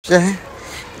Hello?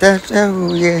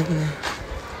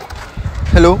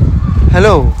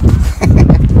 Hello?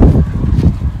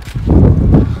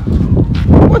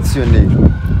 What's your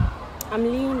name? I'm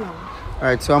Lena.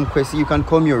 Alright, so I'm Kwesi. You can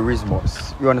call me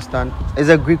Orismos. You understand? It's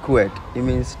a Greek word. It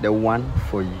means the one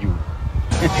for you.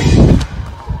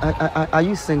 Are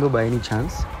you single by any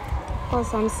chance? Of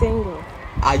course, I'm single.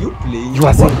 Are you playing? You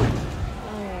are single?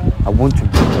 Oh, I want to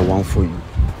be the one for you.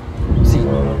 See,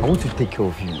 I want to take care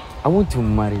of you. I want to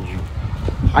marry you.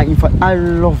 In fact, I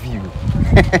love you.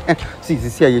 See, we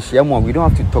don't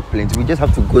have to talk plenty. We just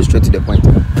have to go straight to the point.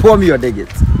 Pour me your nugget.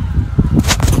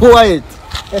 Pour it.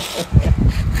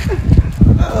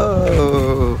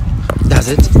 Oh, that's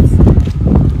it.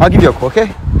 I'll give you a call,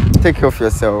 okay? Take care of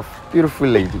yourself. Beautiful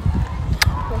lady.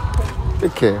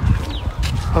 Take care.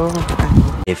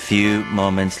 Oh. A few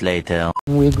moments later.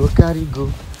 We go carry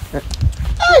go.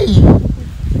 Hey!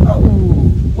 Oh,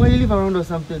 when you live around or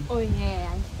something? Oh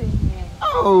yeah, I'm still here.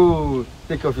 Oh,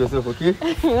 take care of yourself, okay?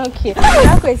 Okay.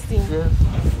 One question. Yes.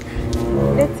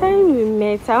 The time we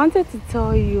met, I wanted to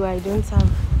tell you I don't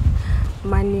have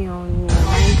money on me.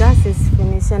 My gas is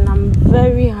finished and I'm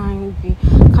very hungry.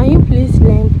 Can you please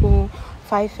lend me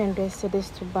 500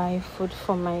 cedis to buy food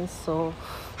for myself?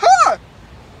 Huh?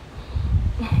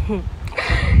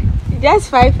 Just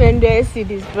 500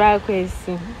 cedis,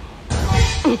 Brakwesi.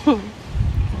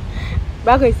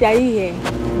 Brakwesi, are you here?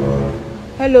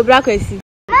 Hello, Brakwesi.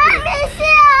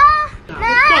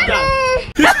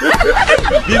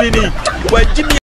 Mommy!